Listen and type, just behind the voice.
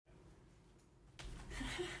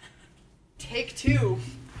Take two.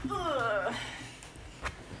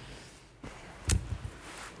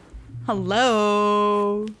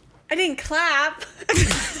 Hello. I didn't clap.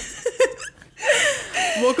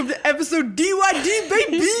 Welcome to episode DYD,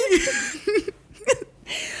 baby.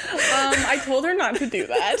 I told her not to do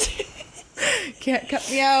that. Can't cut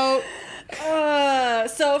me out.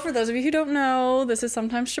 So for those of you who don't know, this is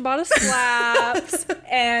sometimes Shibata Slaps,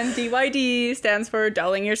 and DYD stands for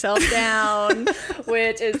Dulling Yourself Down,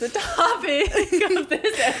 which is the topic of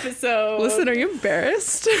this episode. Listen, are you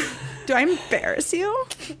embarrassed? Do I embarrass you?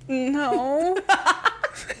 No.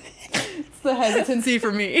 It's the hesitancy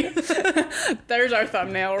for me. There's our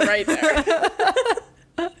thumbnail right there.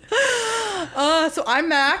 So I'm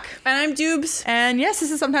Mac. And I'm Dubes. And yes,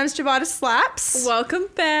 this is sometimes Shibata Slaps. Welcome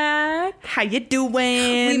back. How you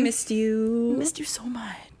doing? We missed you. Missed you so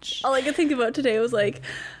much. All I could think about today was like,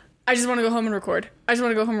 I just want to go home and record. I just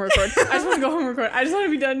want to go home and record. I just want to go home and record. I just want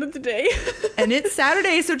to be done with the day. And it's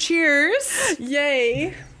Saturday, so cheers.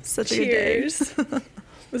 Yay. Such Cheers. a good day.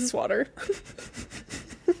 This is water.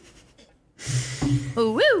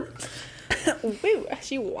 Oh, woo. Woo,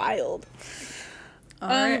 she wild. All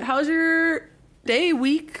right. How's your day,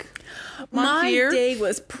 week, month, My year? day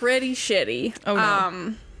was pretty shitty. Oh,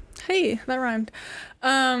 no. Hey, that rhymed.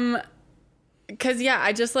 Cause yeah,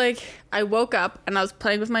 I woke up and I was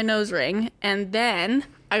playing with my nose ring, and then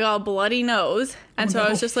I got a bloody nose, and I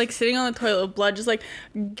was just like sitting on the toilet with blood just like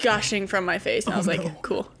gushing from my face, and I was like,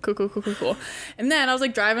 cool. And then I was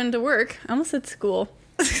like driving to work. I almost said school.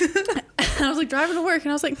 And I was like driving to work,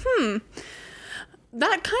 and I was like,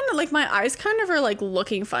 that kind of like my eyes kind of are like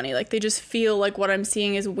looking funny, like they just feel like what I'm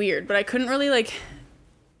seeing is weird, but I couldn't really like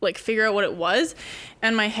figure out what it was,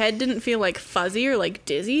 and my head didn't feel like fuzzy or like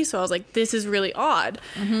dizzy, so I was like, this is really odd.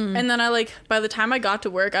 And then I by the time I got to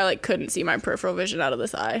work, I couldn't see my peripheral vision out of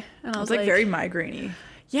this eye, and I was like very migraine-y.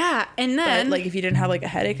 Yeah. And then but, if you didn't have like a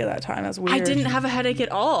headache at that time, that's weird. I didn't have a headache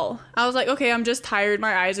at all. I was like, okay, I'm just tired,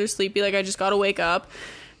 my eyes are sleepy, like I just gotta wake up.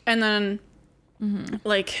 And then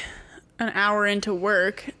like an hour into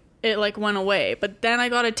work, it like went away, but then I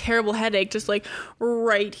got a terrible headache just like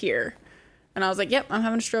right here, and I was like, yep, I'm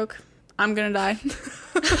having a stroke, I'm gonna die.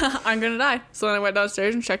 I'm gonna die. So then I went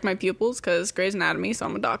downstairs and checked my pupils, because Grey's Anatomy, so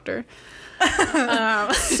I'm a doctor.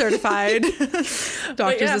 Certified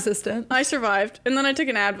doctor's assistant. I survived, and then I took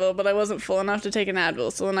an Advil, but I wasn't full enough to take an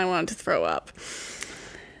Advil, so then I wanted to throw up.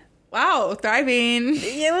 Wow, thriving.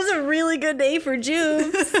 It was a really good day for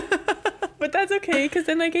Jubes. But that's okay, because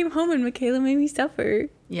then I came home and Michaela made me suffer.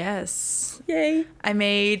 Yes. Yay. I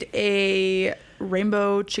made a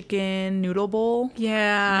rainbow chicken noodle bowl.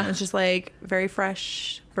 Yeah. It's just like very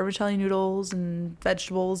fresh vermicelli noodles and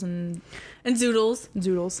vegetables and zoodles.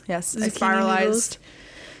 Zoodles, yes. Zucchini I spiralized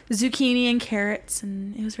zucchini and carrots,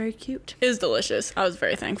 and it was very cute. It was delicious. I was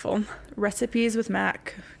very thankful. Recipes with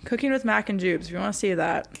Mac. Cooking with Mac and Jubes. If you want to see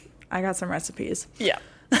that, I got some recipes. Yeah.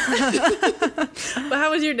 But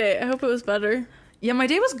how was your day? I hope it was better. Yeah, my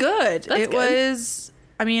day was good. That's good. Was,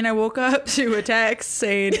 I woke up to a text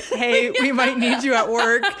saying, hey, we might need you at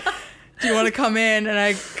work. Do you want to come in? And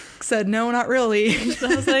I said, no, not really.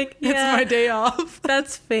 I was like, yeah. It's my day off.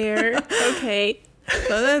 That's fair. Okay.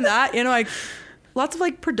 Other than that, lots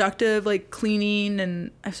of productive cleaning,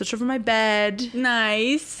 and I switched over my bed.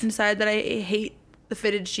 Nice. And decided that I hate the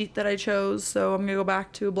fitted sheet that I chose, so I'm gonna go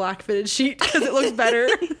back to a black fitted sheet because it looks better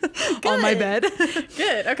on my bed.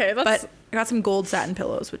 Good. Okay. But I got some gold satin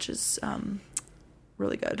pillows, which is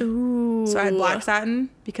really good. Ooh. So I had black satin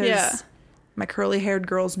because my curly haired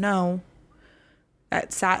girls know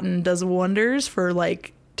that satin does wonders for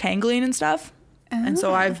tangling and stuff. And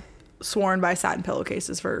so I've sworn by satin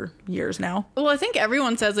pillowcases for years now. Well, I think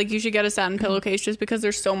everyone says you should get a satin pillowcase just because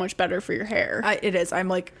they're so much better for your hair. It is. I'm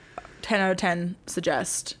 10 out of 10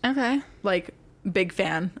 suggest. Okay. Big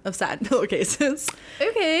fan of satin pillowcases.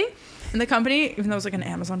 Okay. And the company, even though it was an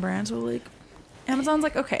Amazon brand, so Amazon's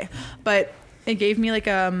okay. But it gave me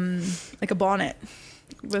a bonnet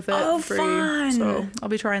with it free. Fun. So I'll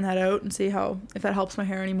be trying that out and see if that helps my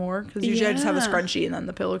hair anymore. Because usually I just have a scrunchie and then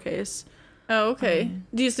the pillowcase. Oh, okay.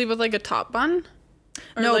 Do you sleep with a top bun?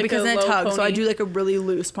 Or no, because then it tugs. pony? So I do a really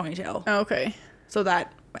loose ponytail. Oh, okay. So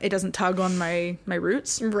that it doesn't tug on my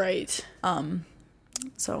roots. Right.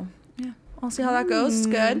 So yeah, I'll see how that goes. It's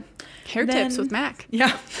good. Hair tips with Mac.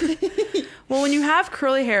 Yeah. Well, when you have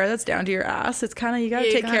curly hair that's down to your ass, it's kind of, you got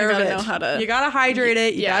to take care of it. Know how to, you got to hydrate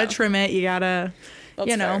it. You got to trim it. You got to,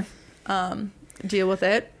 deal with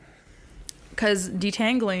it. Because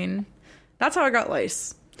detangling, that's how I got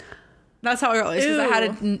lice. That's how I got lice. Because I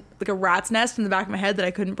had a rat's nest in the back of my head that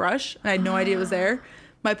I couldn't brush. And I had no idea it was there.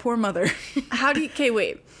 My poor mother. How do you, okay,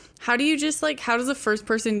 wait. How do you just like, how does a first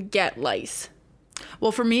person get lice?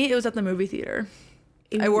 Well, for me, it was at the movie theater.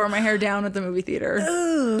 Ew. I wore my hair down at the movie theater.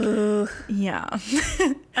 Ooh. Yeah.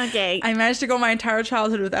 Okay. I managed to go my entire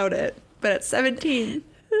childhood without it. But at 17,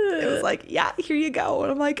 it was like, yeah, here you go.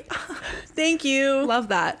 And I'm like, thank you. Love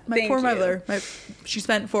that. My poor mother. She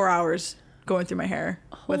spent 4 hours going through my hair.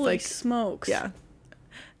 Holy with like smokes. Yeah.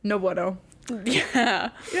 No bueno. Yeah.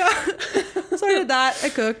 Yeah. So I did that. I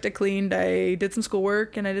cooked, I cleaned, I did some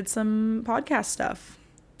schoolwork, and I did some podcast stuff.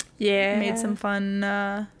 Yeah. Made some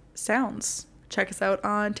fun sounds. Check us out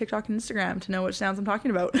on TikTok and Instagram to know which sounds I'm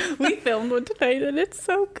talking about. We filmed one tonight and it's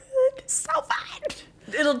so good. It's so fun.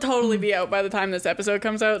 It'll totally be out by the time this episode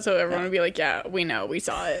comes out, so everyone will be like, yeah, we know, we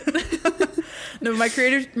saw it. No, my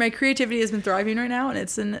creativity has been thriving right now, and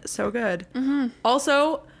it's been so good. Mm-hmm.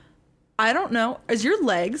 Also, I don't know, is your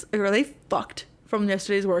legs, are they fucked from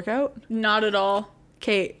yesterday's workout? Not at all.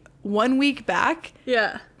 Okay, 1 week back,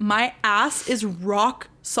 yeah, my ass is rock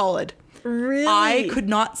solid. Really? I could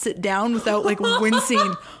not sit down without like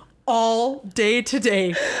wincing all day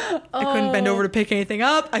today. I couldn't bend over to pick anything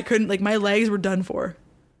up. I couldn't, like, my legs were done for.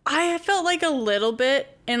 I felt like a little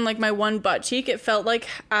bit in like my one butt cheek. It felt like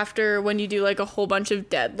after when you do like a whole bunch of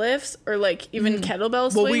deadlifts or like even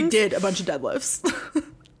kettlebell swings. Well, we did a bunch of deadlifts.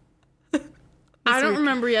 I don't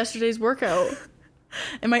remember yesterday's workout.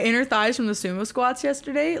 And my inner thighs from the sumo squats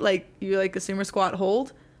yesterday, like you like the sumo squat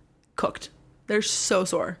hold, cooked. They're so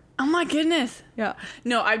sore. Oh my goodness. Yeah.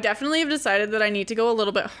 No, I definitely have decided that I need to go a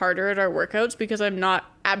little bit harder at our workouts because I'm not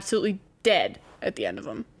absolutely dead at the end of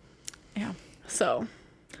them. Yeah. So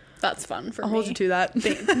that's fun for I'll me. hold you to that.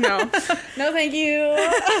 No. No, thank you.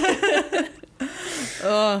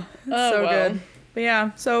 Oh, so good. But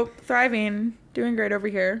yeah, so thriving, doing great over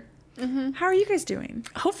here. Mm-hmm. How are you guys doing?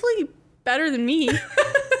 Hopefully better than me.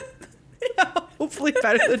 Yeah, hopefully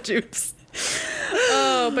better than Jupes.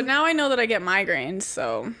 Oh, but now I know that I get migraines,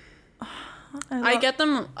 so I get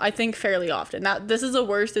them, I think, fairly often. This is the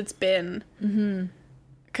worst it's been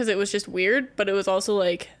because it was just weird, but it was also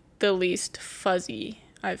like the least fuzzy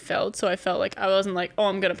I've felt. So I felt like I wasn't like, oh,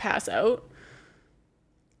 I'm gonna pass out.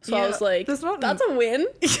 So I was like, that's a win.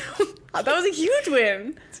 That was a huge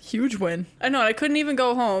win. It's a huge win. I know. I couldn't even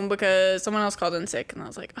go home because someone else called in sick, and I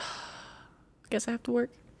was like, oh, I guess I have to work.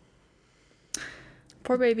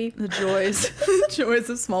 Poor baby. The joys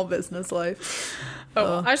of small business life.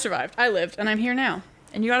 Oh, I survived. I lived, and I'm here now.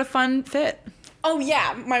 And you got a fun fit. Oh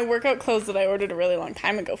yeah, my workout clothes that I ordered a really long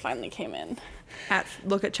time ago finally came in.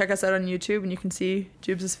 Check us out on YouTube, and you can see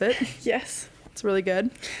Jubes' fit. Yes, it's really good.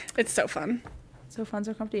 It's so fun. So fun,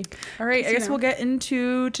 so comfy. All right, I guess we'll get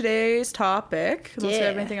into today's topic. Unless you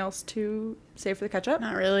have anything else to say for the catch-up?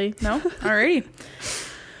 Not really. No? Alrighty.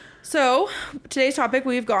 So, today's topic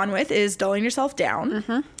we've gone with is dulling yourself down.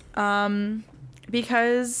 Mm-hmm.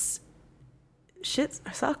 Because shit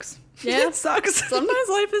sucks. Yeah. It sucks. Sometimes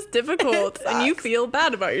life is difficult and you feel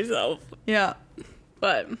bad about yourself. Yeah.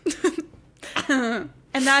 But...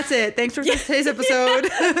 And that's it. Thanks for today's episode.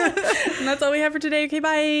 And that's all we have for today. Okay,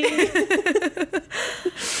 bye.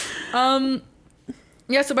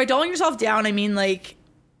 Yeah, so by dulling yourself down, I mean, like,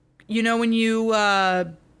 you know, when you, I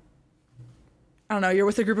don't know, you're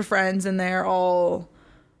with a group of friends and they're all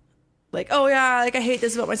like, oh yeah, like, I hate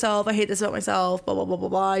this about myself. I hate this about myself, blah, blah, blah, blah,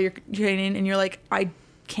 blah. You're training and you're like, I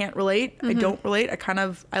can't relate. Mm-hmm. I don't relate.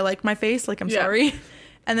 I like my face. Like, I'm sorry.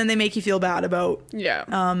 And then they make you feel bad about,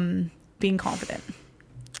 being confident.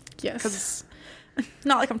 Yes. Because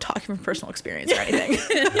not like I'm talking from personal experience or anything.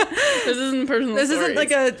 This isn't personal. This isn't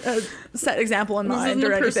like a set example in mind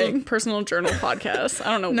or anything. Personal journal podcast.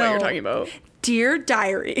 I don't know what you're talking about. Dear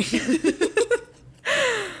Diary.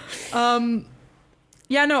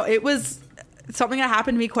 Yeah, no, it was something that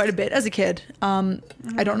happened to me quite a bit as a kid. I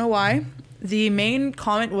don't know why. The main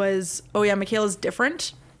comment was, oh yeah, Michaela's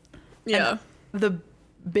different. Yeah. And the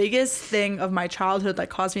biggest thing of my childhood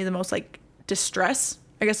that caused me the most like distress,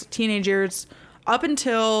 I guess teenage years up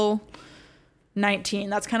until 19,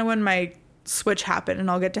 that's kind of when my switch happened,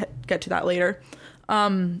 and I'll get to that later,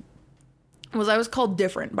 was I was called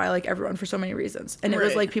different by like everyone for so many reasons. And it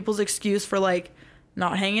was like people's excuse for like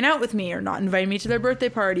not hanging out with me or not inviting me to their birthday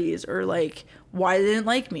parties or like why they didn't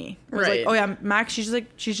like me. It was like, oh yeah, Max, she's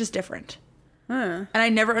just different. And I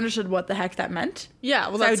never understood what the heck that meant. Yeah,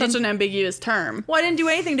 well, that's such an ambiguous term. Well, I didn't do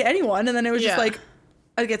anything to anyone, and then it was just like,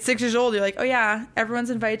 I get 6 years old, you're like, oh yeah, everyone's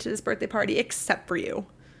invited to this birthday party except for you.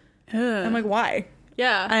 I'm like, why?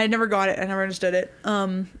 Yeah. And I never got it. I never understood it.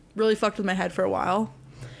 Really fucked with my head for a while.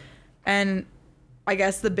 And I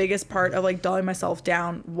guess the biggest part of like dulling myself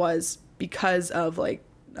down was because of like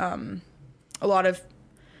a lot of,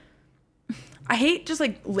 I hate just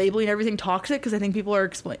like labeling everything toxic because I think people are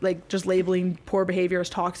like just labeling poor behavior as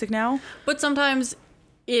toxic now. But sometimes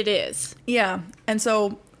it is. Yeah. And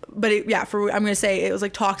so, but I'm going to say it was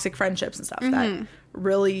like toxic friendships and stuff that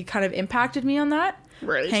really kind of impacted me on that.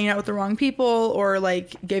 Right. Hanging out with the wrong people or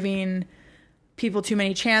like giving people too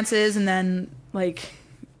many chances and then like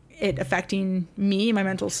it affecting me, my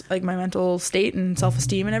mental state and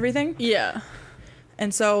self-esteem and everything. Yeah.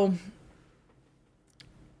 And so,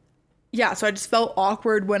 yeah, so I just felt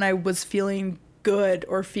awkward when I was feeling good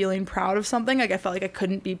or feeling proud of something. Like I felt like I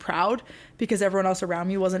couldn't be proud because everyone else around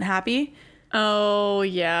me wasn't happy. Oh,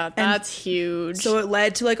 yeah, that's huge. So it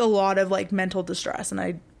led to like a lot of like mental distress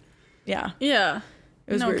and yeah. Yeah.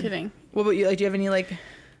 It was no weird. kidding. What about you? Like, do you have any like...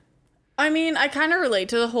 I mean, I kind of relate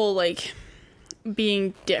to the whole like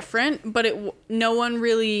being different, but no one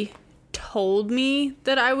really told me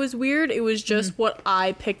that I was weird. It was just what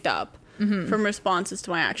I picked up from responses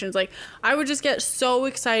to my actions. Like, I would just get so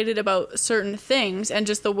excited about certain things, and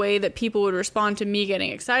just the way that people would respond to me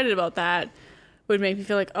getting excited about that would make me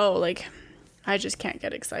feel like, oh, like, I just can't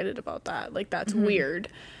get excited about that. Like, that's weird.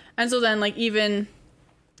 And so then, like, even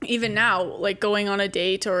now, like, going on a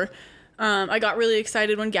date or I got really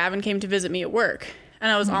excited when Gavin came to visit me at work.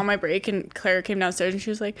 And I was on my break, and Claire came downstairs, and she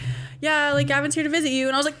was like, yeah, like, Gavin's here to visit you.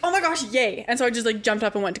 And I was like, oh my gosh, yay. And so I just, like, jumped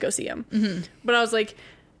up and went to go see him. But I was like,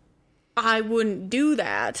 I wouldn't do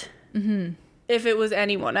that if it was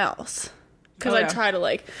anyone else. Because I'd try to,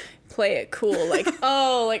 like, play it cool. Like,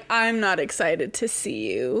 oh, like, I'm not excited to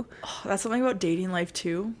see you. Oh, that's something about dating life,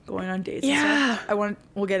 too. Going on dates and stuff.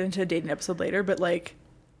 We'll get into a dating episode later, but, like...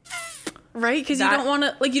 Right? Because you don't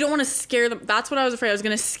want to scare them. That's what I was afraid. I was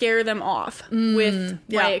going to scare them off with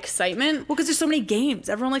my excitement. Well, because there's so many games.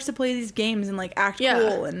 Everyone likes to play these games and, like, act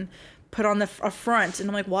cool and put on a front. And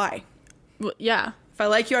I'm like, why? Well, yeah. If I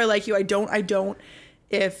like you, I like you. I don't.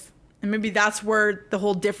 And maybe that's where the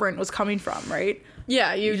whole different was coming from, right?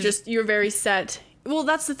 Yeah, you're very set. Well,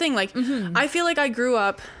 that's the thing. Like, I feel like I grew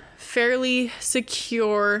up fairly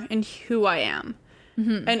secure in who I am.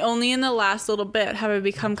 And only in the last little bit have I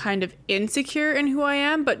become kind of insecure in who I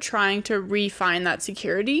am, but trying to refine that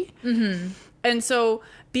security. And so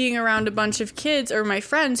being around a bunch of kids or my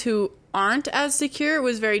friends who aren't as secure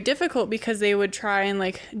was very difficult, because they would try and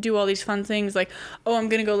like do all these fun things like, oh, I'm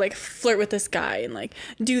gonna go like flirt with this guy and like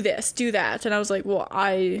do this, do that. And I was like, well,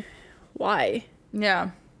 why? Yeah.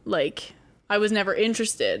 Like, I was never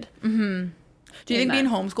interested. Do you think being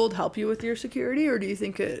homeschooled helped you with your security, or do you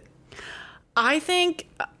think it... I think,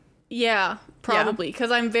 yeah, probably,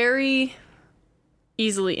 because I'm very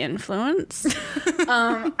easily influenced. So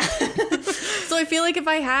I feel like if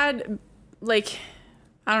I had, like,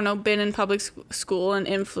 I don't know, been in public school and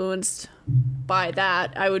influenced by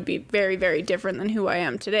that, I would be very, very different than who I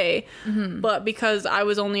am today. But because I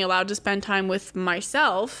was only allowed to spend time with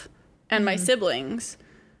myself and my siblings,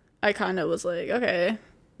 I kind of was like, okay.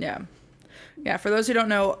 Yeah. Yeah, for those who don't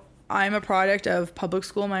know, I'm a product of public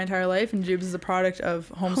school my entire life, and Jubes is a product of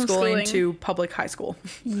homeschooling to public high school.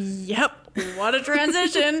 Yep. What a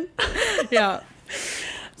transition. Yeah.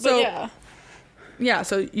 So,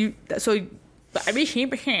 but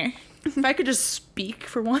if I could just speak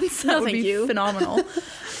for once, that would be phenomenal.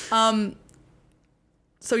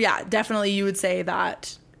 So yeah, definitely you would say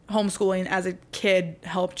that homeschooling as a kid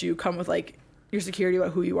helped you come with like your security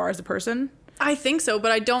about who you are as a person. I think so,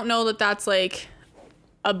 but I don't know that that's like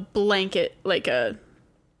a blanket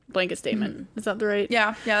statement. Is that the right?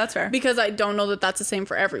 Yeah, that's fair. Because I don't know that that's the same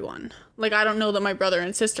for everyone. Like, I don't know that my brother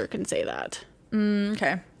and sister can say that.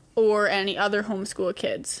 Okay. Or any other homeschool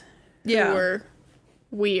kids who were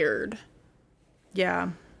weird.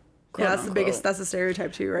 Yeah. Yeah, that's the biggest, that's the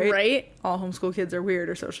stereotype too, right? Right? All homeschool kids are weird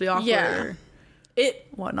or socially awkward or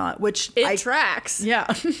whatnot, which it tracks.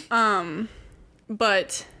 Yeah.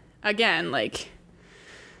 But again, like,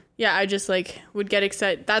 yeah, I just like would get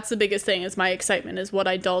excited. That's the biggest thing, is my excitement is what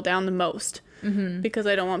I dull down the most, because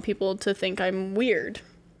I don't want people to think I'm weird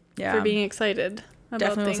for being excited about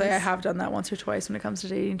Definitely things. Say I have done that once or twice when it comes to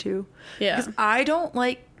dating too. Yeah. Because I don't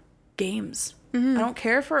like games. I don't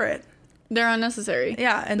care for it. They're unnecessary.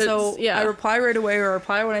 Yeah, and so I reply right away, or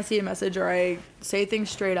reply when I see a message, or I say things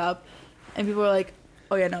straight up, and people are like,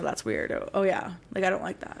 oh yeah, no, that's weird. Oh yeah, like I don't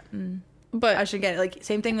like that. But I should get it. Like,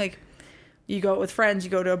 same thing, like, you go out with friends, you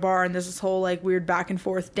go to a bar, and there's this whole, like, weird back and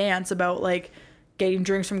forth dance about, like, getting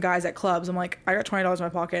drinks from guys at clubs. I'm like, I got $20 in my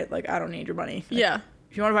pocket. Like, I don't need your money. Like, yeah.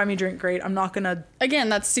 If you want to buy me a drink, great. I'm not going to... Again,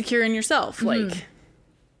 that's secure in yourself. Like,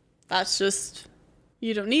 that's just...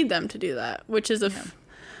 You don't need them to do that, which is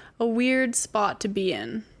a weird spot to be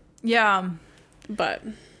in. Yeah. But...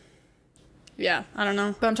 Yeah, I don't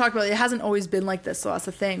know. But I'm talking about it hasn't always been like this, so that's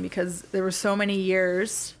the thing, because there were so many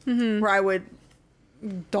years where I would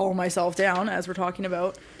dull myself down, as we're talking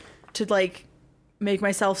about, to like make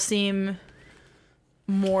myself seem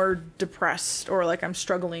more depressed, or like I'm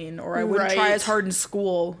struggling, or I wouldn't try as hard in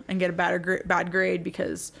school and get a bad grade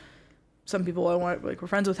because some people I want like we're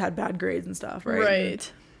friends with had bad grades and stuff, right?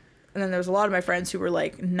 Right. And then there was a lot of my friends who were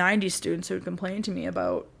like 90 students who would complain to me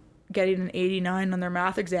about getting an 89 on their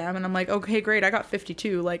math exam, and I'm like, okay, great, I got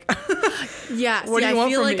 52. Like, yeah. What do you want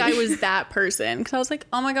I feel from like me? I was that person, because I was like,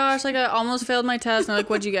 oh my gosh, like I almost failed my test, and I'm like,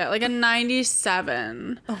 what'd you get? Like a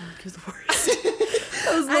 97. Oh, it was the worst.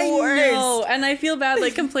 That was the worst. I know, and I feel bad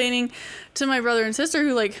like complaining to my brother and sister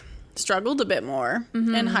who like struggled a bit more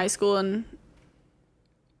in high school, and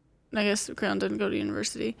I guess Crayon didn't go to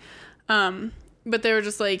university, but they were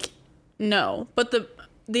just like, no. But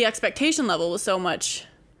the expectation level was so much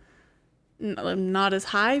not as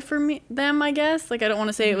high for them, I guess. Like, I don't want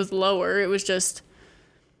to say it was lower. It was just,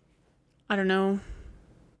 I don't know,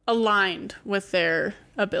 aligned with their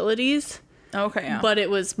abilities. Okay, yeah. But it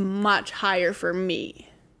was much higher for me.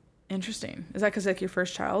 Interesting. Is that because like your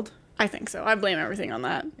first child? I think so. I blame everything on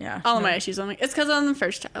that. Yeah. All of my issues on me. It's because I'm the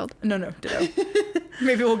first child. No, ditto.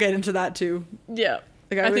 Maybe we'll get into that too. Yeah.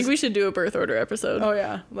 Like I think we should do a birth order episode. Oh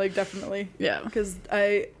yeah, like definitely. Yeah. Because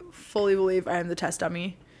I fully believe I am the test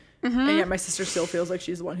dummy, and yet my sister still feels like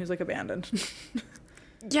she's the one who's like abandoned.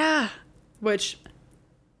 Yeah. Which,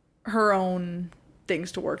 her own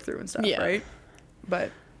things to work through and stuff, right?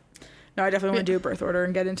 But no, I definitely want to do a birth order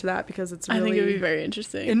and get into that because it's really I think it would be very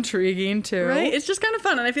interesting. Intriguing too. Right? It's just kind of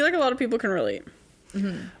fun, and I feel like a lot of people can relate.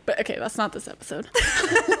 But okay, that's not this episode.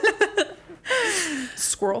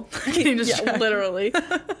 Squirrel. Yeah, literally.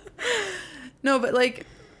 No, but like,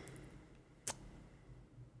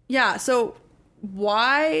 yeah, so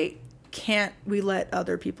why can't we let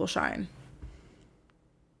other people shine?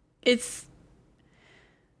 It's,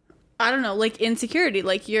 I don't know, like insecurity.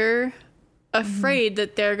 Like you're afraid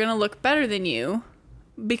that they're going to look better than you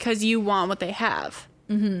because you want what they have.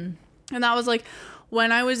 And that was like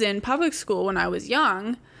when I was in public school when I was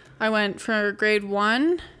young. I went for grade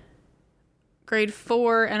 1, grade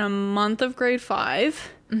 4, and a month of grade 5.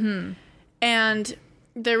 And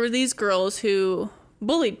there were these girls who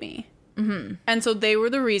bullied me. And so they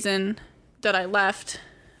were the reason that I left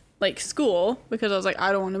like school, because I was like,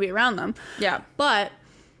 I don't want to be around them. Yeah. But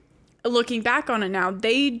looking back on it now,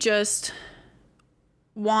 they just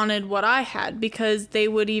wanted what I had, because they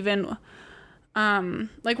would even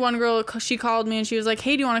like one girl, she called me and she was like,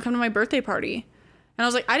 hey, do you want to come to my birthday party? And I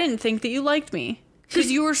was like, I didn't think that you liked me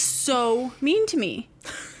because you were so mean to me.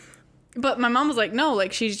 But my mom was like, no,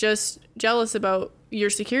 like she's just jealous about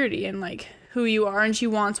your security and like who you are, and she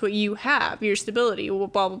wants what you have, your stability, blah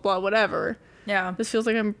blah blah, whatever. Yeah. This feels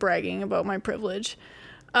like I'm bragging about my privilege.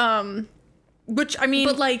 Which, I mean,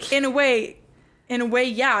 but like in a way,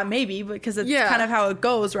 yeah, maybe, because it's kind of how it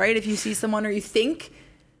goes, right? If you see someone, or you think,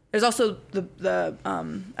 there's also the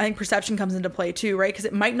I think perception comes into play too, right? Because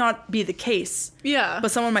it might not be the case. Yeah.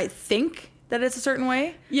 But someone might think that it's a certain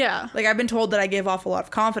way. Yeah. Like, I've been told that I gave off a lot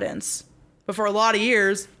of confidence, but for a lot of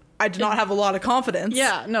years, I did not have a lot of confidence.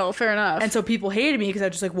 Yeah, no, fair enough. And so people hated me because I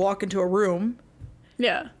just like walk into a room.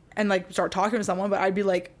 Yeah. And like start talking to someone, but I'd be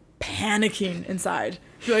like panicking inside.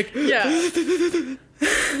 Be like, yeah.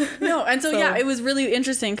 No, and so yeah, it was really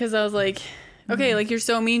interesting because I was like, okay, like you're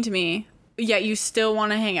so mean to me, yet you still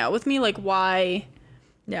want to hang out with me. Like, why?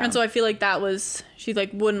 Yeah. And so I feel like that was, she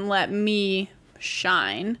like wouldn't let me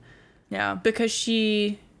shine. Yeah. Because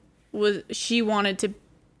she wanted to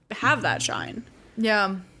have that shine.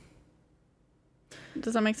 Yeah.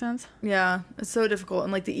 Does that make sense? Yeah. It's so difficult.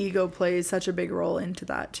 And like the ego plays such a big role into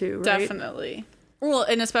that too, right? Definitely. Well,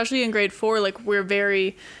 and especially in grade 4, like we're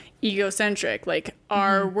very egocentric. Like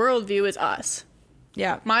our worldview is us.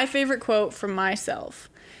 Yeah. My favorite quote from myself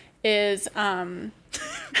is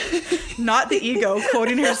not the ego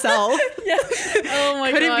quoting herself. Yeah. Oh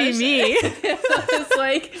my Could gosh. it be me? It's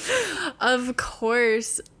like, of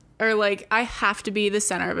course, or like I have to be the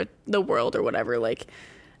center of the world or whatever, like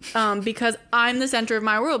because I'm the center of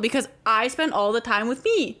my world, because I spend all the time with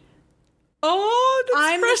me. Oh, that's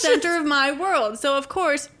I'm precious. the center of my world. So of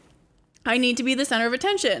course I need to be the center of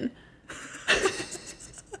attention.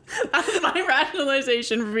 That's my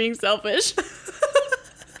rationalization for being selfish.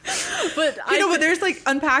 But but there's like,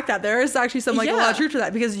 unpack that. There is actually some like a lot of truth to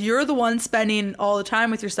that, because you're the one spending all the time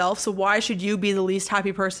with yourself. So why should you be the least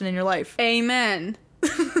happy person in your life? Amen.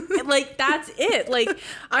 Like, that's it. Like,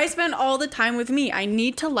 I spend all the time with me. I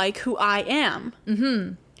need to like who I am.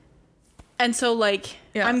 And so like,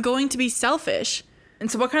 I'm going to be selfish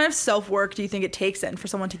And so what kind of self-work do you think it takes then for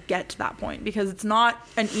someone to get to that point? Because it's not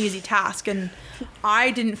an easy task. And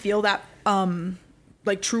I didn't feel that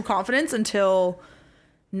like true confidence until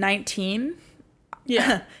 19.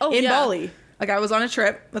 Yeah. In Bali. Like I was on a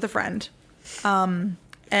trip with a friend.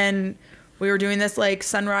 And we were doing this like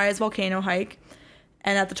sunrise volcano hike.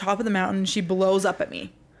 And at the top of the mountain, she blows up at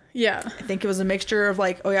me. Yeah. I think it was a mixture of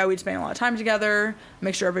like, oh yeah, we'd spent a lot of time together, a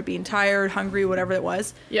mixture of it being tired, hungry, whatever it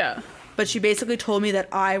was. Yeah. But she basically told me that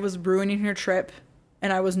I was ruining her trip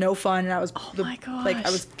and I was no fun and I was my gosh. like I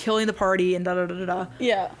was killing the party and da da da da da.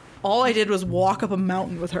 Yeah. All I did was walk up a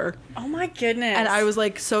mountain with her. Oh my goodness. And I was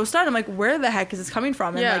like so stunned. I'm like, where the heck is this coming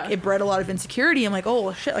from? And like it bred a lot of insecurity. I'm like,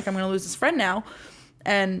 oh shit, like I'm gonna lose this friend now.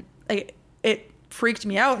 And like it freaked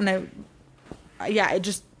me out and it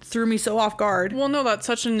just threw me so off guard. Well, no, that's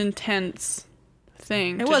such an intense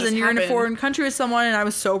thing. It was, and you're in a foreign country with someone, and I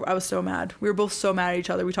was so mad. We were both so mad at each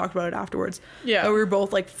other. We talked about it afterwards. Yeah. But we were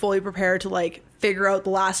both like fully prepared to like figure out the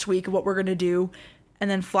last week of what we're gonna do, and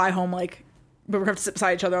then fly home like, but we're gonna have to sit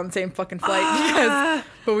beside each other on the same fucking flight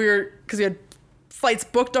because we had flights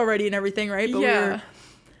booked already and everything, right? But we were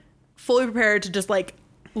fully prepared to just like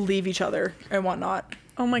leave each other and whatnot.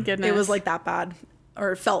 Oh my goodness. It was like that bad,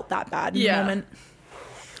 or it felt that bad in the moment.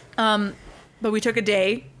 But we took a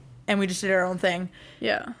day and we just did our own thing.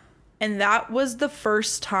 Yeah. And that was the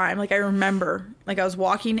first time, like I remember, like I was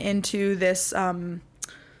walking into this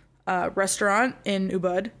restaurant in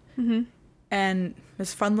Ubud, and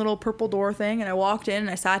this fun little purple door thing, and I walked in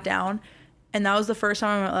and I sat down, and that was the first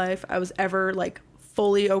time in my life I was ever like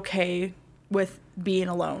fully okay with being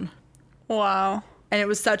alone. Wow. And it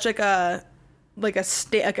was such like a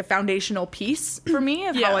foundational piece for me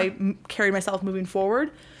of how I carried myself moving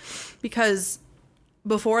forward. Because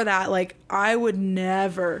before that, like, I would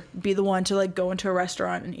never be the one to, like, go into a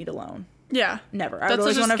restaurant and eat alone. Yeah. Never. I would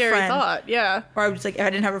always want a friend. That's a scary thought, yeah. Or I was like, if I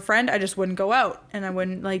didn't have a friend, I just wouldn't go out. And I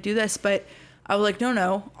wouldn't, like, do this. But I was like,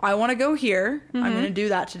 no, I want to go here. I'm going to do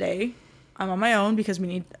that today. I'm on my own because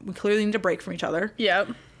we clearly need a break from each other. Yep.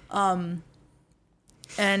 And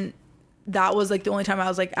that was, like, the only time I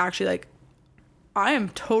was, like, actually, like, I am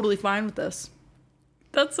totally fine with this.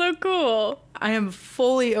 That's so cool. I am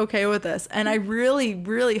fully okay with this. And I really,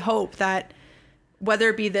 really hope that whether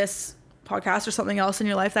it be this podcast or something else in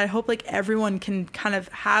your life, that I hope like everyone can kind of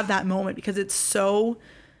have that moment because it's so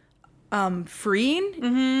freeing.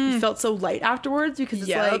 You felt so light afterwards because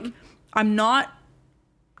it's like I'm not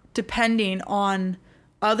depending on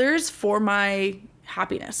others for my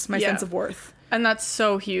happiness, my sense of worth. And that's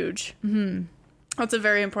so huge. That's a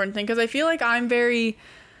very important thing because I feel like I'm very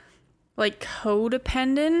like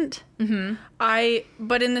codependent.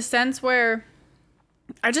 But in the sense where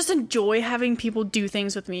I just enjoy having people do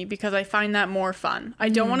things with me because I find that more fun. I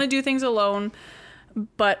don't want to do things alone,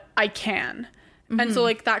 but I can. And so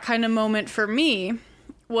like that kind of moment for me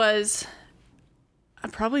was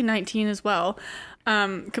probably 19 as well.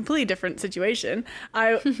 Completely different situation.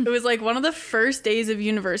 It was like one of the first days of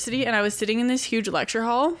university and I was sitting in this huge lecture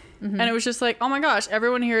hall and it was just like, oh my gosh,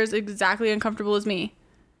 everyone here is exactly uncomfortable as me.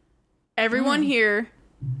 Everyone here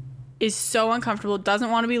is so uncomfortable,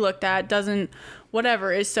 doesn't want to be looked at, doesn't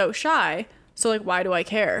whatever, is so shy. So like, why do I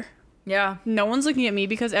care? Yeah. No one's looking at me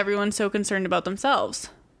because everyone's so concerned about themselves.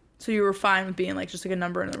 So you were fine with being like just like a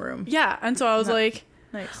number in the room. Yeah. And so I was like,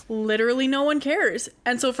 nice. Literally no one cares.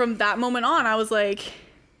 And so from that moment on, I was like,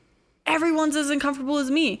 everyone's as uncomfortable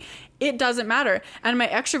as me. It doesn't matter. And my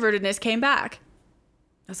extrovertedness came back.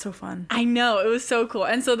 That's so fun. I know. It was so cool.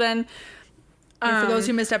 And so then... for those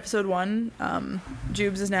who missed episode 1,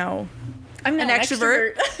 Jubes is now an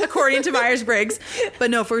extrovert. According to Myers-Briggs. But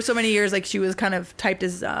no, for so many years, like she was kind of typed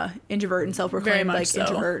as introvert and self-proclaimed like so.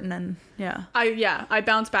 Introvert, and then I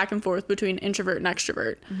bounced back and forth between introvert and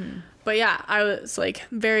extrovert. But yeah, I was like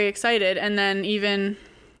very excited, and then even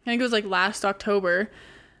I think it was like last October,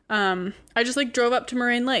 I just like drove up to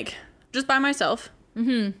Moraine Lake just by myself,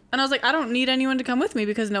 and I was like, I don't need anyone to come with me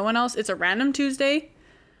because no one else. It's a random Tuesday.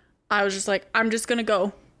 I was just like, I'm just gonna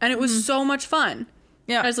go, and it was so much fun.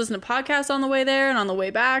 Yeah, I just listened to podcasts on the way there and on the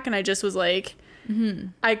way back, and I just was like,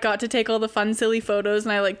 I got to take all the fun, silly photos,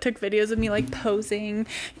 and I like took videos of me like posing.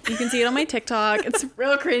 You can see it on my TikTok. It's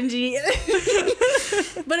real cringy,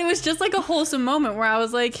 but it was just like a wholesome moment where I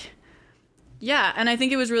was like, yeah. And I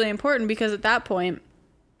think it was really important because at that point,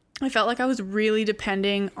 I felt like I was really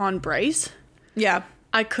depending on Bryce. Yeah.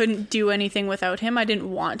 I couldn't do anything without him. I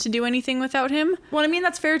didn't want to do anything without him. Well, I mean,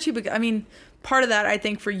 that's fair too. But I mean, part of that, I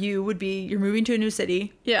think, for you would be you're moving to a new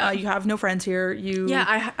city. Yeah. You have no friends here.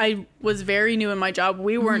 Yeah, I was very new in my job.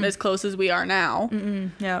 We weren't as close as we are now.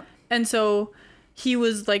 Yeah. And so he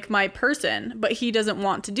was like my person, but he doesn't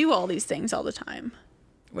want to do all these things all the time.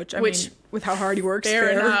 Which with how hard he works, fair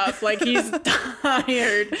enough. Like, he's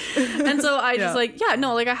tired. And so I just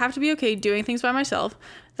I have to be okay doing things by myself.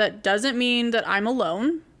 That doesn't mean that I'm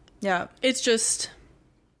alone. Yeah. It's just,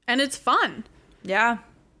 and it's fun. Yeah.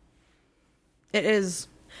 It is.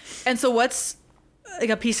 And so what's like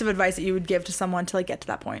a piece of advice that you would give to someone to like get to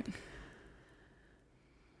that point?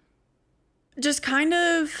 Just kind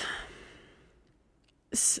of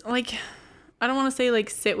like, I don't want to say like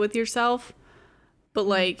sit with yourself, but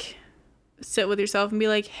like sit with yourself and be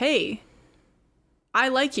like, hey, I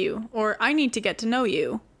like you, or I need to get to know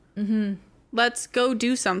you. Mm-hmm. Let's go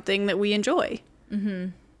do something that we enjoy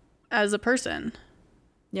as a person.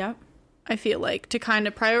 Yeah. I feel like to kind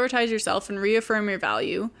of prioritize yourself and reaffirm your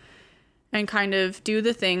value and kind of do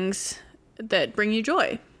the things that bring you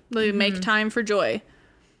joy. Like make time for joy.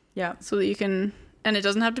 Yeah. So that you can, and it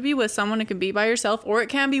doesn't have to be with someone. It can be by yourself, or it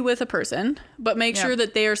can be with a person, but make sure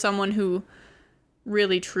that they are someone who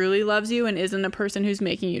really truly loves you and isn't a person who's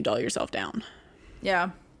making you dull yourself down. Yeah.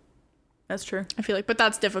 That's true. I feel like, but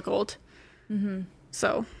that's difficult.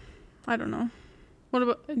 So I don't know. What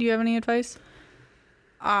about, do you have any advice?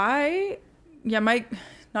 Not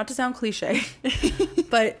to sound cliche,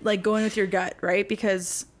 but like going with your gut, right?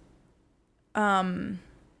 Because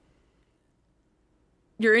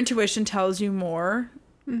your intuition tells you more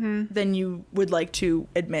than you would like to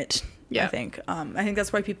admit. I think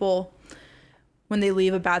that's why people, when they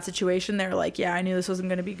leave a bad situation, they're like, yeah, I knew this wasn't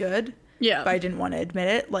going to be good, but I didn't want to admit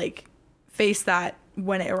it. Like, face that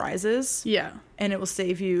when it arises, and it will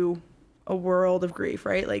save you a world of grief,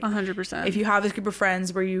 right? Like 100%. If you have this group of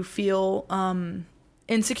friends where you feel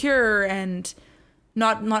insecure, and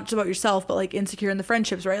not just about yourself, but like insecure in the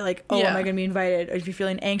friendships, right? Like, am I going to be invited? Or if you're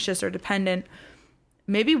feeling anxious or dependent,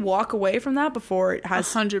 maybe walk away from that before it has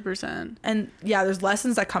 100%. And there's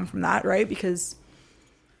lessons that come from that, right? Because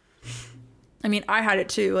I mean, I had it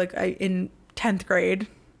too. Like in 10th grade,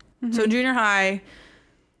 so in junior high,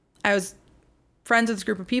 I was friends with this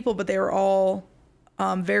group of people, but they were all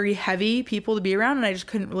very heavy people to be around, and I just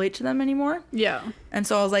couldn't relate to them anymore. Yeah. And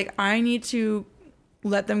so I was like, I need to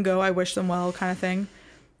let them go. I wish them well, kind of thing.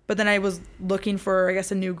 But then I was looking for, I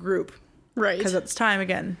guess, a new group. Right. Because at this time,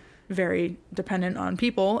 again, very dependent on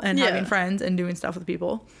people and having friends and doing stuff with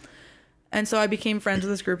people. And so I became friends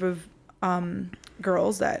with this group of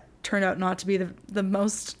girls that turned out not to be the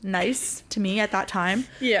most nice to me at that time.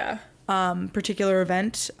 Yeah. Particular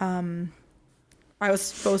event. I was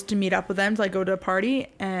supposed to meet up with them to like go to a party,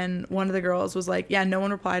 and one of the girls was like, yeah, no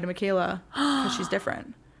one replied to Michaela because she's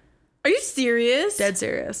different. Are you serious? Dead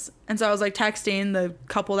serious. And so I was like texting the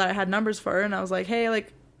couple that I had numbers for, and I was like, hey,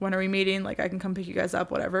 like, when are we meeting? Like, I can come pick you guys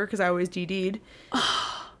up, whatever, because I always DD'd.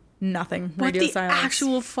 Nothing. Radio silence. What the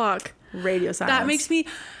actual fuck? Radio silence. That makes me...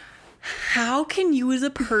 How can you as a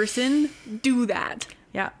person do that?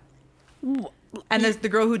 Yeah. And the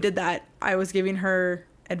girl who did that, I was giving her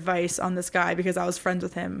advice on this guy because I was friends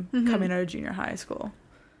with him coming out of junior high school.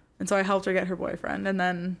 And so I helped her get her boyfriend, and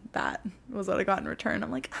then that was what I got in return.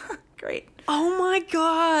 I'm like, great. Oh my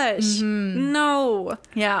gosh. No.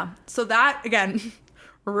 Yeah. So that, again,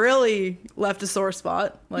 really left a sore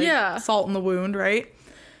spot. Like, salt in the wound, right?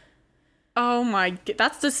 Oh my,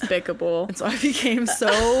 that's despicable. And so I became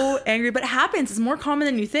so angry, but it happens. It's more common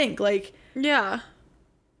than you think. Like, I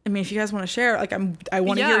mean, if you guys want to share, like, I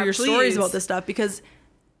want to hear your stories about this stuff, because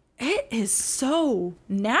it is so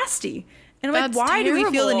nasty. And I'm like, why do we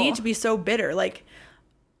feel the need to be so bitter? Like,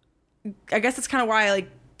 I guess that's kind of why, like,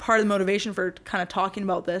 part of the motivation for kind of talking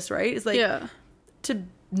about this, right? Is like, to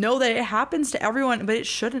know that it happens to everyone, but it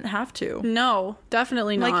shouldn't have to. No,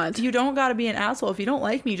 definitely not. Like, you don't got to be an asshole. If you don't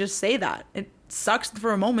like me, just say that. It sucks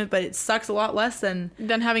for a moment, but it sucks a lot less than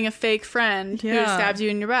having a fake friend who stabs you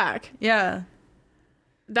in your back. Yeah.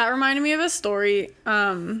 That reminded me of a story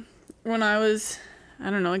when I was, I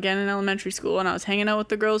don't know, again in elementary school, and I was hanging out with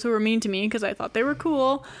the girls who were mean to me because I thought they were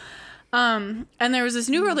cool. And there was this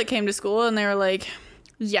new girl that came to school, and they were like,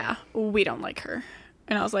 yeah, we don't like her.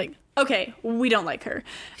 And I was like, okay, we don't like her.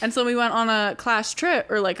 And so we went on a class trip,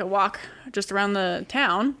 or like a walk just around the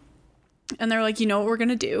town. And they're like, you know what we're going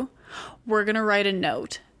to do? We're going to write a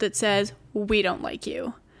note that says, we don't like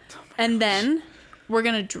you. And then we're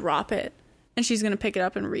going to drop it. And she's going to pick it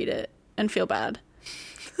up and read it and feel bad.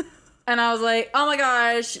 And I was like, oh my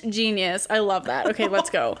gosh, genius. I love that. Okay, let's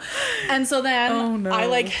go. And so then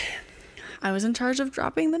I was in charge of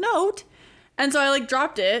dropping the note. And so I like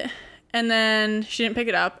dropped it. And then she didn't pick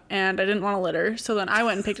it up, and I didn't want to litter, so then I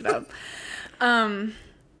went and picked it up. And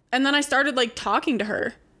then I started, like, talking to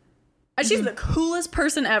her. And she's the coolest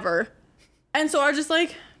person ever. And so I was just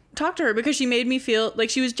like, talk to her because she made me feel like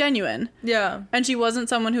she was genuine. Yeah. And she wasn't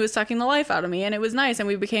someone who was sucking the life out of me, and it was nice, and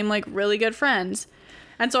we became like really good friends.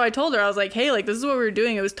 And so I told her, I was like, hey, like, this is what we were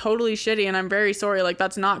doing. It was totally shitty, and I'm very sorry. Like,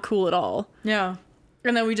 that's not cool at all. Yeah.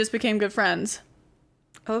 And then we just became good friends.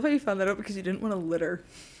 I love how you found that out because you didn't want to litter.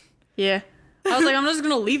 Yeah. I was like, I'm just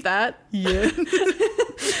gonna leave that. Yeah.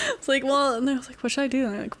 It's like, well, and I was like, what should I do?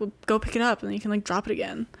 And they're like, well, go pick it up, and then you can like drop it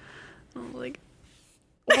again. I was like,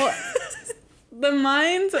 what? The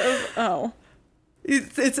minds of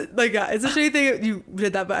It's like, yeah, it's a shitty thing that you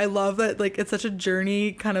did that, but I love that, like, it's such a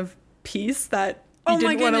journey kind of piece that you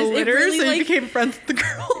didn't want to litter, really, so like, you became friends with the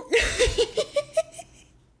girl.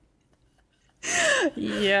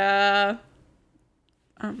 Yeah.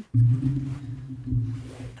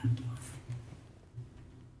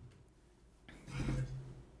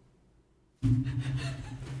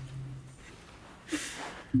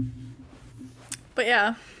 But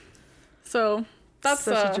yeah, so that's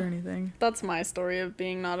such a journey thing. That's my story of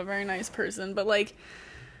being not a very nice person, but like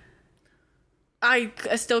I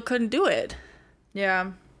still couldn't do it.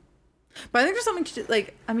 Yeah, but I think there's something to do,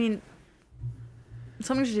 like, I mean,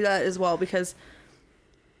 something to do that as well, because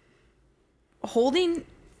holding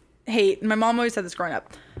hate, and my mom always said this growing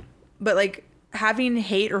up, but like having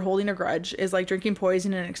hate or holding a grudge is like drinking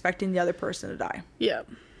poison and expecting the other person to die. Yeah.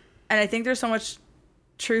 And I think there's so much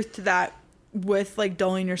truth to that with like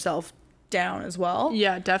dulling yourself down as well.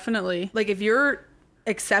 Yeah, definitely. Like if you're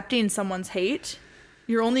accepting someone's hate,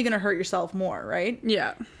 you're only going to hurt yourself more, right?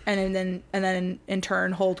 Yeah. And then in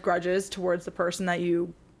turn hold grudges towards the person that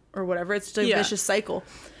you, or whatever. It's just a vicious cycle.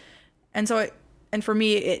 And so and for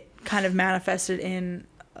me, it kind of manifested in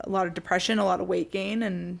a lot of depression, a lot of weight gain,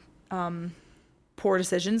 and poor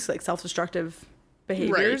decisions, like self-destructive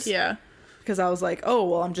behaviors. Right, yeah. Because I was like, oh,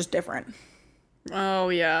 well, I'm just different. Oh,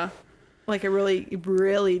 yeah. Like it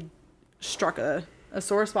really struck a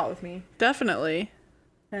sore spot with me. Definitely.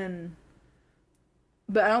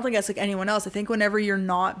 But I don't think that's like anyone else. I think whenever you're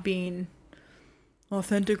not being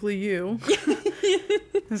authentically you,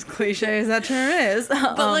 as cliche as that term is,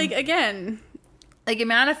 but like again, like it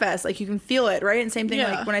manifests, like you can feel it, right? And same thing,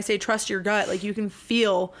 like when I say trust your gut, like you can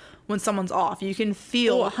feel when someone's off. You can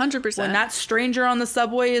feel 100%. When that stranger on the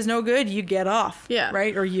subway is no good, you get off. Yeah.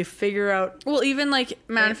 Right? Or you figure out. Well, even like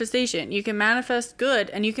manifestation. Right? You can manifest good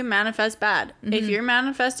and you can manifest bad. Mm-hmm. If you're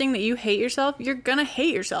manifesting that you hate yourself, you're gonna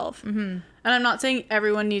hate yourself. Mm-hmm. And I'm not saying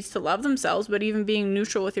everyone needs to love themselves, but even being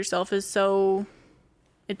neutral with yourself is so...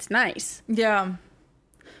 It's nice. Yeah.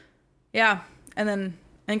 Yeah. And then,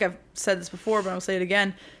 I think I've said this before, but I'll say it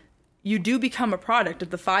again. You do become a product of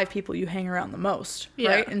the 5 people you hang around the most,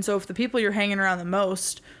 right? And so if the people you're hanging around the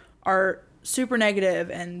most are super negative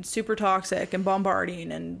and super toxic and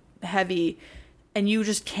bombarding and heavy, and you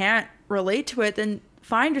just can't relate to it, then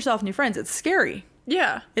find yourself new friends. It's scary.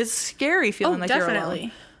 Yeah. It's scary feeling like you're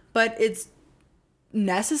alone. But it's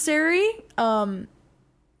necessary in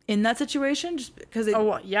that situation, just because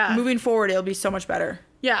moving forward, it'll be so much better.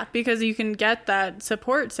 Yeah, because you can get that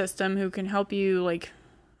support system who can help you, like,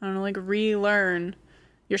 I don't know, like relearn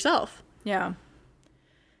yourself. Yeah.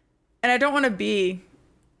 And I don't want to be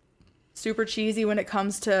super cheesy when it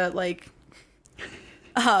comes to like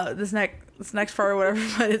this next part or whatever,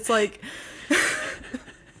 but it's like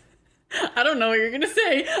I don't know what you're gonna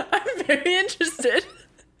say. I'm very interested.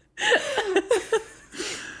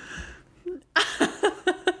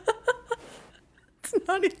 It's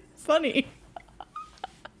not even funny.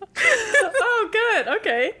 Oh, good.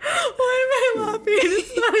 Okay. Why am I laughing?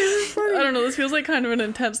 It's not even funny. I don't know. This feels like kind of an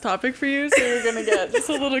intense topic for you, so you're gonna get just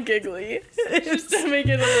a little giggly, just to make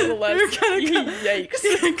it a little less.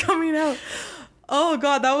 Yikes! Coming out. Oh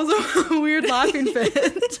God, that was a weird laughing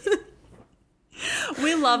fit.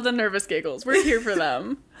 We love the nervous giggles. We're here for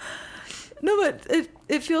them. No, but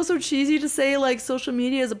it feels so cheesy to say like social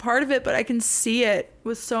media is a part of it, but I can see it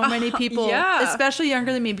with so many people, especially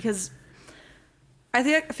younger than me, because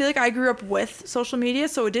I feel like I grew up with social media,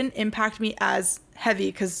 so it didn't impact me as heavy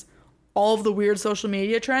because all of the weird social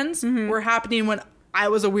media trends were happening when I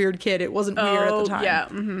was a weird kid. It wasn't weird at the time. Yeah.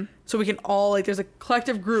 Mm-hmm. So we can all, like, there's a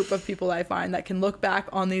collective group of people that I find that can look back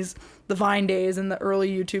on the Vine days and the early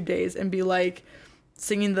YouTube days and be like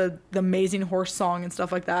singing the Amazing Horse song and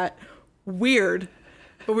stuff like that. Weird.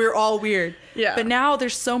 But we were all weird. Yeah. But now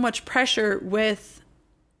there's so much pressure with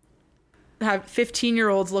have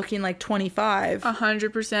 15-year-olds looking like 25.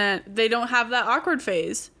 100%. They don't have that awkward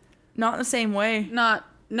phase. Not in the same way.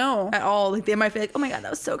 No. At all. Like, they might be like, oh my God, that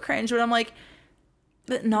was so cringe. But I'm like,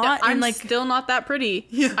 but not. I'm like, still not that pretty.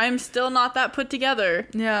 Yeah. I'm still not that put together.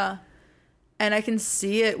 Yeah. And I can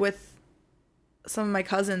see it with some of my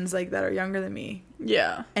cousins, like, that are younger than me.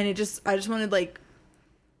 Yeah. And I just wanted, like,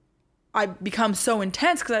 I become so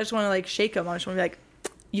intense because I just want to like shake them. I just want to be like,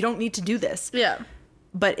 you don't need to do this. Yeah.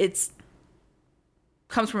 But it's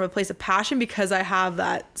comes from a place of passion because I have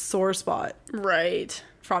that sore spot. Right.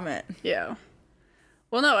 From it. Yeah.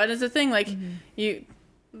 Well, no, and it's the thing, like,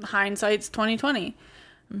 hindsight's 2020.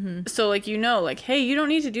 So, like, like, hey, you don't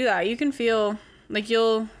need to do that. You can feel like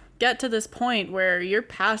you'll get to this point where you're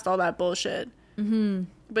past all that bullshit.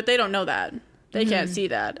 But they don't know that. They can't see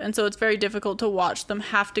that. And so it's very difficult to watch them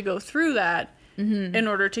have to go through that in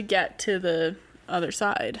order to get to the other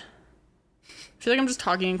side. I feel like I'm just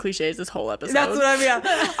talking in cliches this whole episode. That's what I mean.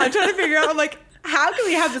 I'm trying to figure out, I'm like, how can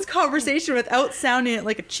we have this conversation without sounding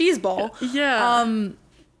like a cheese ball? Yeah.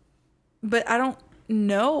 But I don't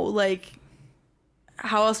know, like,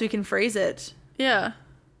 how else we can phrase it. Yeah.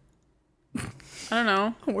 I don't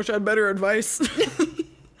know. I wish I had better advice.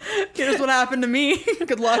 Here's what happened to me.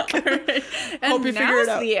 Good luck. Right. Hope you figure it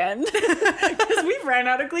out. The end. Because we've ran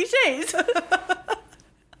out of cliches.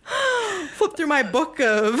 Flip through my book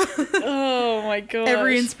of oh my god,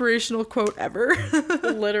 every inspirational quote ever.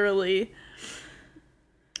 Literally.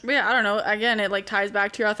 But yeah, I don't know. Again, it like ties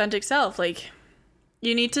back to your authentic self. Like,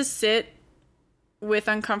 you need to sit with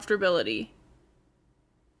uncomfortability.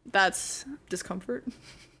 That's discomfort.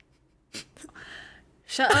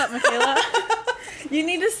 Shut up, Michaela. You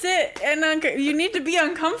need to sit and you need to be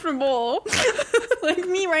uncomfortable, like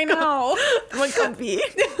me right now. I'm uncomfy.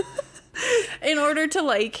 In order to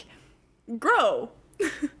like grow,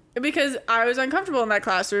 because I was uncomfortable in that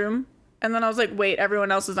classroom, and then I was like, wait,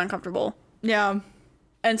 everyone else is uncomfortable. Yeah.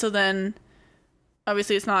 And so then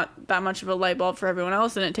obviously it's not that much of a light bulb for everyone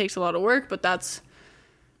else, and it takes a lot of work, but that's,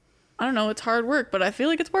 I don't know, it's hard work, but I feel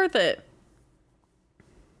like it's worth it.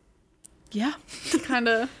 Yeah. Kind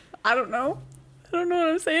of, I don't know what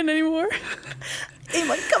I'm saying anymore.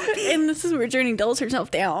 I'm uncomfy. And this is where Journey dulls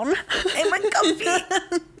herself down. I'm uncomfy.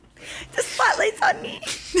 The spotlight's on me.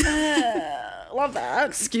 Love that.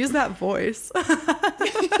 Excuse that voice.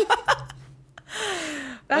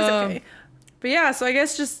 That's okay. But yeah, so I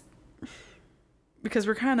guess just because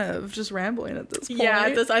we're kind of just rambling at this point. Yeah,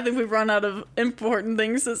 I think we've run out of important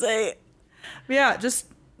things to say. But yeah, just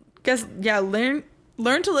learn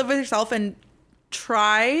to live with yourself and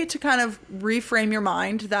try to kind of reframe your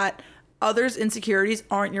mind that others' insecurities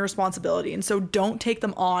aren't your responsibility. And so don't take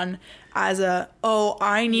them on as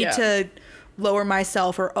I need to lower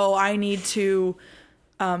myself, or, I need to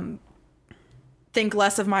think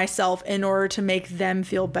less of myself in order to make them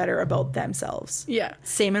feel better about themselves. Yeah.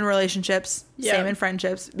 Same in relationships, same in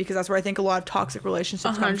friendships, because that's where I think a lot of toxic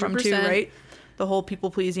relationships 100%. Come from too, right? The whole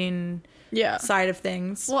people-pleasing side of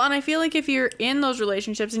things. Well, and I feel like if you're in those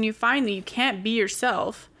relationships and you find that you can't be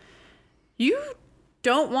yourself, you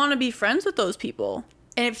don't want to be friends with those people.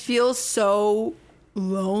 And it feels so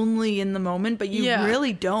lonely in the moment, but you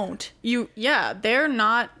really don't. They're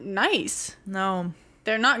not nice. No.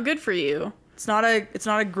 They're not good for you. It's not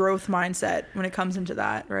a growth mindset when it comes into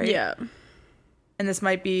that, right? Yeah. And this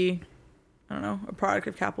might be, I don't know, a product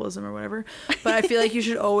of capitalism or whatever, but I feel like you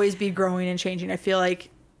should always be growing and changing. I feel like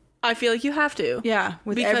you have to. Yeah.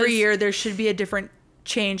 With every year, there should be a different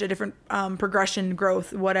change, a different progression,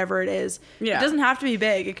 growth, whatever it is. Yeah. It doesn't have to be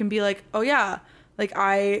big. It can be like, oh yeah, like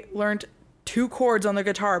I learned 2 chords on the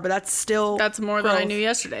guitar, but that's more growth than I knew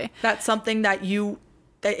yesterday. That's something that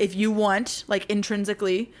if you want, like,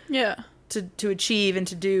 intrinsically to achieve and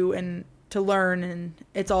to do and to learn, and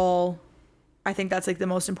it's all, I think that's like the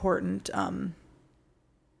most important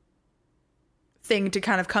thing to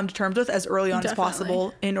kind of come to terms with as early on as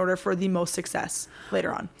possible in order for the most success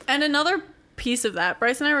later on. And another piece of that,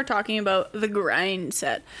 Bryce and I were talking about the grind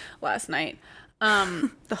set last night. The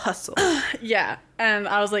hustle. Yeah. And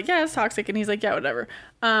I was like, yeah, it's toxic. And he's like, yeah, whatever.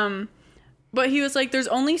 But he was like, there's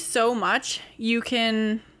only so much you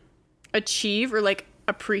can achieve or like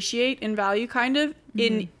appreciate in value kind of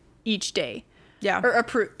in each day. Yeah. Or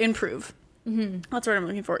improve. That's what I'm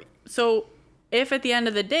looking for. So if at the end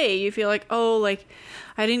of the day you feel like, oh, like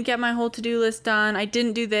I didn't get my whole to-do list done, I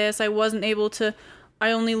didn't do this, I wasn't able to,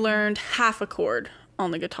 I only learned half a chord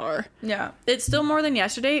on the guitar. Yeah. It's still more than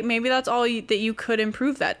yesterday. Maybe that's all that you could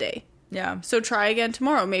improve that day. Yeah. So try again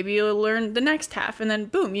tomorrow. Maybe you'll learn the next half, and then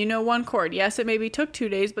boom, 1 chord. Yes, it maybe took 2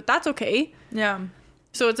 days, but that's okay. Yeah.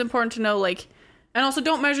 So it's important to know, like, and also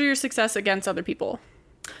don't measure your success against other people.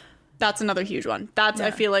 That's another huge one. I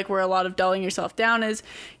feel like where a lot of dulling yourself down is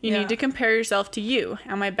you need to compare yourself to you.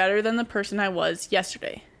 Am I better than the person I was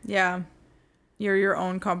yesterday? Yeah. You're your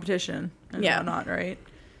own competition and whatnot, right?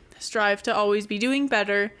 Strive to always be doing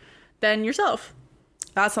better than yourself.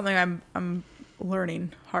 That's something I'm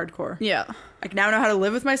learning hardcore. Yeah. Like, now I know how to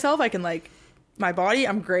live with myself. I can, like, my body.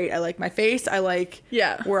 I'm great. I like my face. I like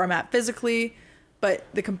where I'm at physically. But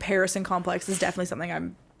the comparison complex is definitely something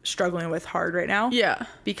I'm struggling with hard right now. Yeah.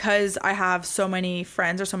 Because I have so many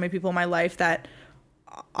friends or so many people in my life that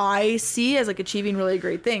I see as like achieving really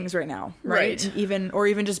great things right now. Right. And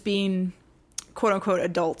even just being quote unquote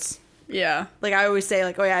adults. Yeah. Like I always say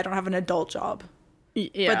like, oh yeah, I don't have an adult job.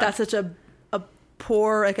 Yeah. But that's such a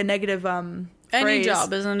poor, like a negative any phrase.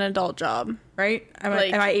 job is an adult job. Right? Am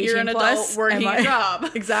I 18 you're an plus? adult working a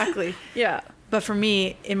job. Exactly. Yeah. But for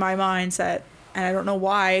me, in my mindset, and I don't know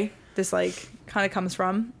why this like kind of comes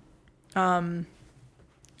from,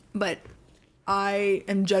 but I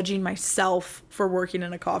am judging myself for working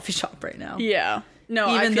in a coffee shop right now. Yeah. No,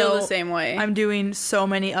 I feel the same way. I'm doing so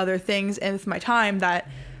many other things and with my time that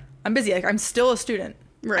I'm busy. Like I'm still a student.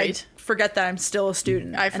 Right. I forget that I'm still a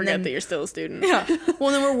student. I forget that you're still a student. Yeah.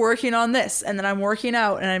 Well, then we're working on this, and then I'm working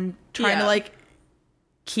out, and I'm trying to like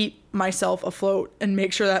keep myself afloat and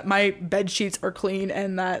make sure that my bed sheets are clean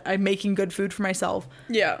and that I'm making good food for myself.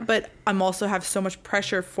 Yeah. But I'm also have so much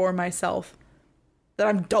pressure for myself that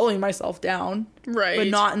I'm dulling myself down. Right. But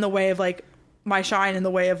not in the way of like my shine, in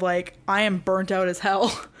the way of like I am burnt out as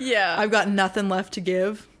hell. Yeah. I've got nothing left to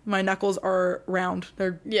give. My knuckles are round.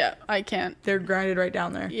 I can't. They're grinded right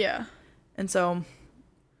down there. Yeah. And so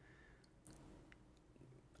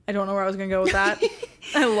I don't know where I was going to go with that.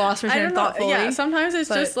 I lost my train of thought fully. Yeah, sometimes it's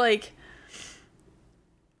just like,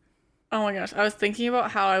 oh my gosh, I was thinking about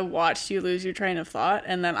how I watched you lose your train of thought,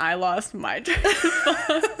 and then I lost my train of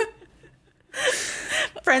thought.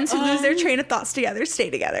 Friends who lose their train of thoughts together stay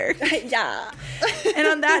together. Yeah. And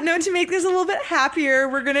on that note, to make this a little bit happier,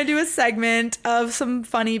 we're going to do a segment of some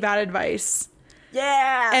funny bad advice.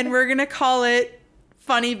 Yeah. And we're going to call it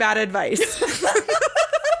Funny Bad Advice.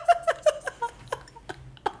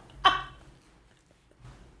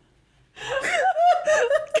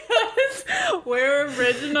 Guys, we're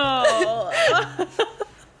original.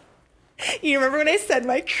 You remember when I said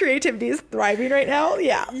my creativity is thriving right now?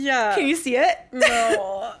 Yeah. Yeah. Can you see it?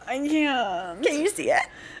 No, I can't. Can you see it?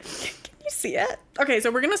 Can you see it? Okay,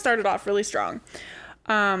 so we're going to start it off really strong.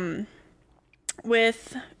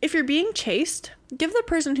 With, if you're being chased, give the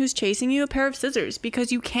person who's chasing you a pair of scissors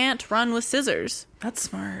because you can't run with scissors. That's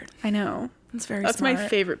smart. I know. That's very That's smart. my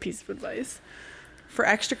favorite piece of advice. For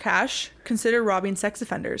extra cash, consider robbing sex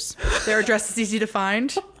offenders. Their address is easy to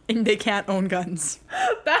find, and they can't own guns.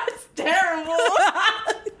 That's terrible.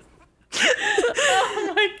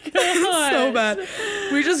 Oh my god. So bad.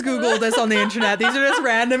 We just Googled this on the internet. These are just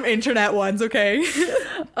random internet ones, okay?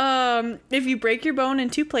 If you break your bone in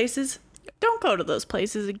 2 places, don't go to those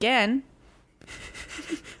places again.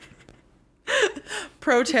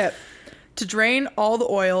 Pro tip. To drain all the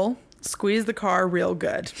oil, squeeze the car real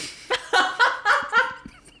good.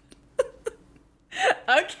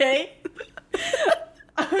 Okay.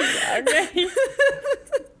 Okay.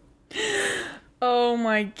 Oh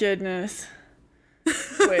my goodness.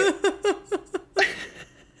 Wait.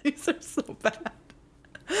 These are so bad.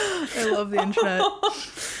 I love the internet.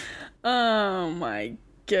 Oh my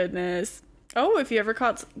goodness. Oh, if you ever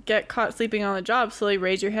get caught sleeping on the job, slowly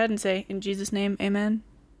raise your head and say, "In Jesus' name, amen."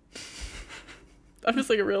 That was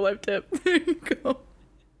like a real life tip. There you go.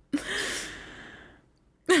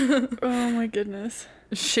 Oh my goodness.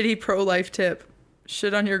 Shitty pro-life tip.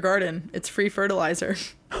 Shit on your garden. It's free fertilizer.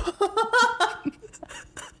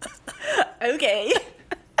 Okay.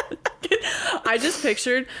 I just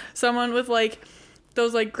pictured someone with like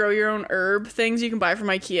those like grow your own herb things you can buy from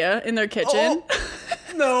IKEA in their kitchen.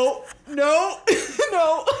 Oh, no.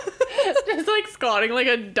 Just like squatting like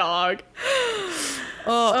a dog.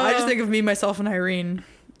 Oh, I just think of me, myself, and Irene.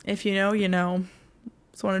 If you know, you know.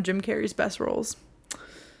 It's one of Jim Carrey's best roles.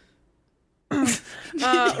 You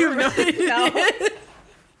have no idea. No.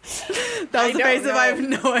 That was the face of I have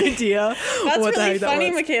no idea. That's what really the heck funny,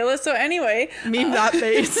 that was. Michaela. So anyway, Meme that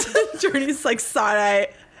face. Journey's like side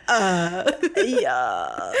eye.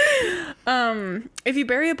 yeah. If you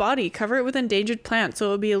bury a body, cover it with endangered plants, so it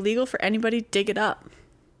will be illegal for anybody to dig it up.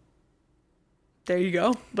 There you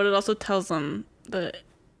go. But it also tells them that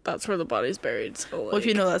that's where the body's buried. So like, Well, if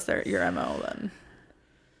you know that's your MO, then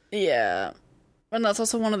yeah. And that's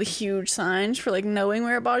also one of the huge signs for like knowing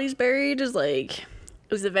where a body's buried is like,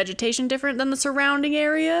 is the vegetation different than the surrounding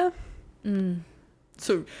area?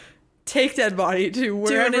 So take dead body to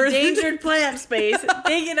wherever to an endangered plant space,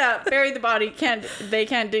 dig it up, bury the body. They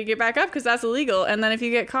can't dig it back up because that's illegal. And then if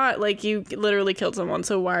you get caught, like you literally killed someone.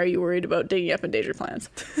 So why are you worried about digging up endangered plants?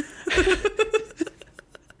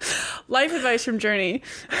 Life advice from Journey.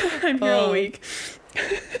 I'm here all week.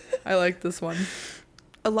 I like this one.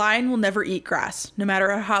 A lion will never eat grass, no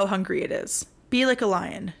matter how hungry it is. Be like a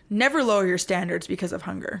lion. Never lower your standards because of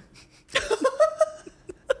hunger.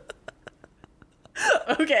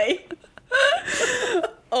 Okay.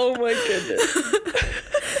 Oh my goodness.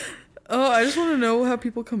 Oh, I just want to know how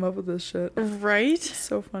people come up with this shit. Right? It's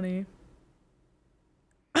so funny.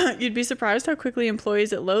 You'd be surprised how quickly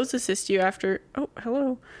employees at Lowe's assist you after... Oh,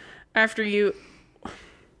 hello. After you...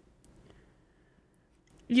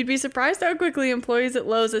 You'd be surprised how quickly employees at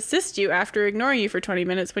Lowe's assist you after ignoring you for 20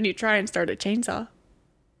 minutes when you try and start a chainsaw.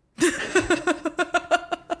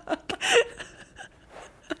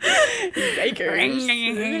 Yikers.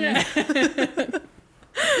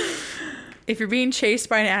 If you're being chased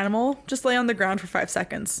by an animal, just lay on the ground for 5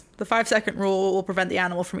 seconds. The 5-second rule will prevent the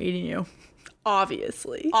animal from eating you.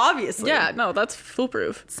 Obviously. Yeah, no, that's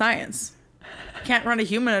foolproof. Science. Can't run a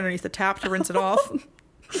human underneath the tap to rinse it off.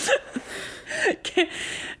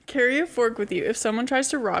 Carry a fork with you. If someone tries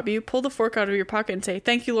to rob you, pull the fork out of your pocket and say,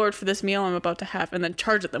 "Thank you, Lord, for this meal I'm about to have," and then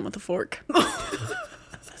charge at them with a fork. Because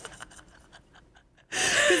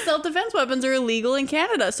self-defense weapons are illegal in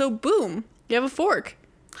Canada, so boom, you have a fork.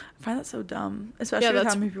 I find that so dumb, especially with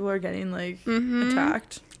how many people are getting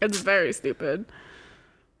attacked. It's very stupid.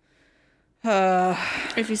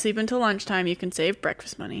 If you sleep until lunchtime, you can save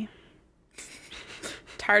breakfast money.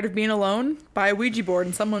 Tired of being alone? Buy a Ouija board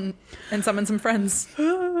and summon some friends.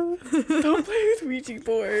 Don't play with Ouija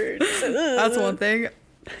boards. That's one thing.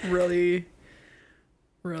 Really,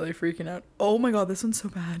 really freaking out. Oh my god, this one's so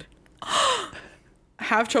bad.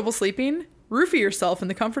 Have trouble sleeping? Roofie yourself in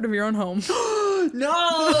the comfort of your own home.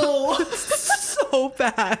 No! So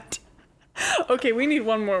bad. Okay, we need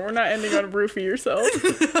one more. We're not ending on roofie yourself.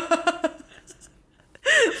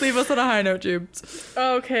 Leave us on a high note, Jubes.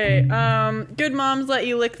 Okay, good moms let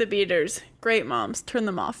you lick the beaters. Great moms, turn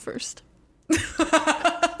them off first.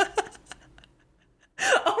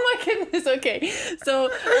 Oh my goodness, okay. So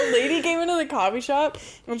a lady came into the coffee shop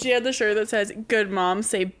and she had the shirt that says, "Good moms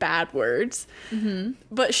say bad words." Mm-hmm.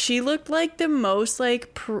 But she looked like the most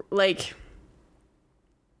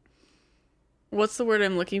what's the word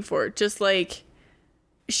I'm looking for? Just like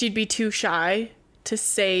she'd be too shy to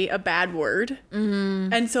say a bad word.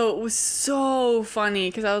 Mm-hmm. And so it was so funny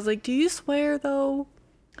because I was like, "Do you swear though?"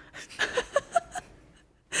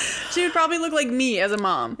 She would probably look like me as a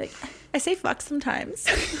mom. Like, I say fuck sometimes.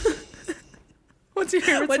 What's your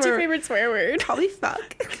favorite swear word? Probably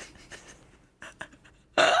fuck.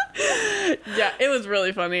 Yeah, it was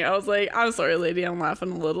really funny. I was like, "I'm sorry, lady, I'm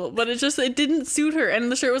laughing a little." But it didn't suit her.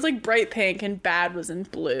 And the shirt was like bright pink and bad was in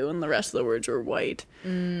blue and the rest of the words were white.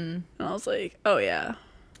 And I was like, oh yeah.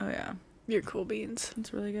 You're cool beans.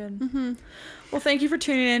 It's really good. Mm-hmm. Well, thank you for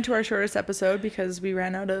tuning in to our shortest episode because we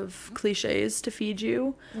ran out of cliches to feed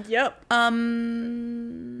you. Yep.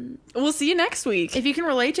 We'll see you next week. If you can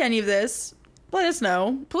relate to any of this, let us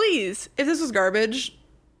know. Please. If this was garbage,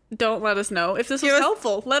 don't let us know. If this was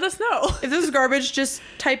helpful, let us know. If this was garbage, just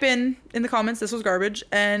type in the comments, "This was garbage,"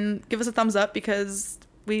 and give us a thumbs up because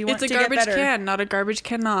we want to get better. It's a garbage can, not a garbage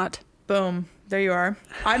cannot. Boom. There you are.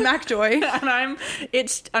 I'm Mac Joy. And I'm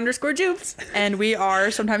 _Jubes. And we are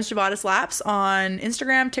Sometimes Ciabatta Slaps on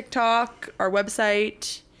Instagram, TikTok, our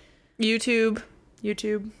website, YouTube.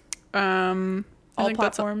 All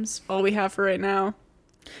platforms. That's all we have for right now.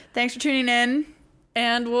 Thanks for tuning in.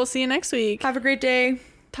 And we'll see you next week. Have a great day.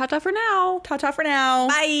 Ta-ta for now. Ta-ta for now.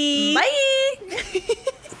 Bye. Bye.